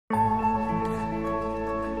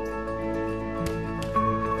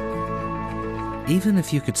Even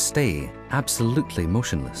if you could stay absolutely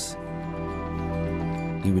motionless,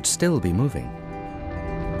 you would still be moving.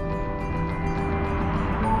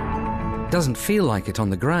 Doesn't feel like it on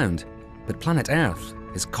the ground, but planet Earth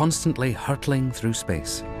is constantly hurtling through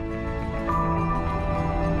space.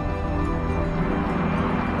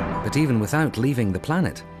 But even without leaving the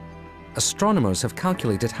planet, astronomers have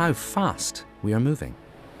calculated how fast we are moving.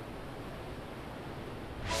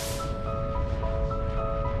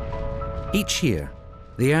 Each year,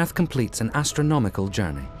 the Earth completes an astronomical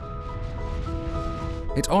journey.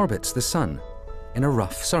 It orbits the Sun in a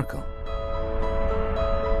rough circle.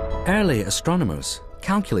 Early astronomers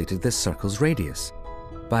calculated this circle's radius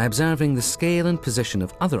by observing the scale and position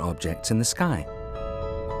of other objects in the sky,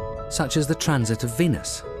 such as the transit of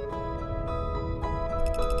Venus.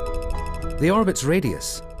 The orbit's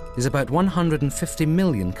radius is about 150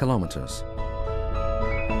 million kilometers.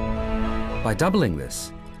 By doubling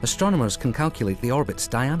this, astronomers can calculate the orbit's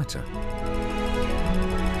diameter.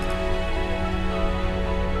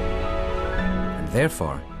 And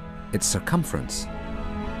therefore, its circumference,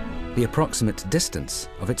 the approximate distance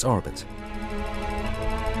of its orbit.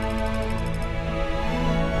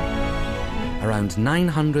 Around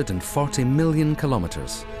 940 million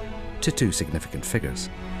kilometers, to two significant figures.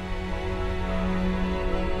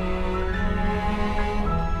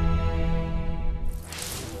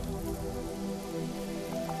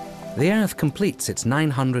 The Earth completes its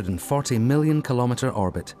 940 million kilometer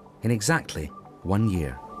orbit in exactly 1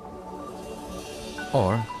 year,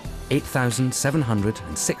 or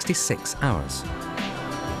 8,766 hours,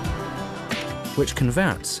 which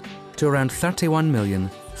converts to around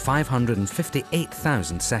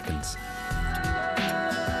 31,558,000 seconds.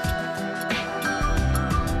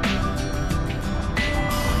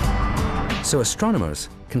 So astronomers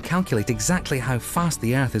can calculate exactly how fast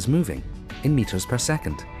the Earth is moving in meters per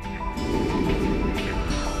second.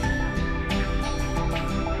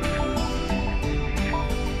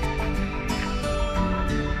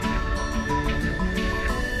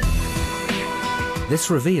 This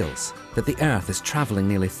reveals that the Earth is travelling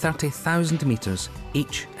nearly 30,000 meters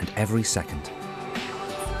each and every second,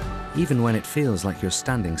 even when it feels like you're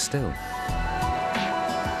standing still.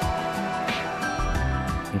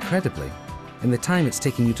 Incredibly, in the time it's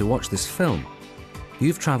taking you to watch this film,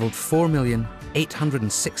 you've travelled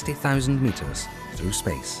 4,860,000 meters through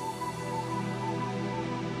space.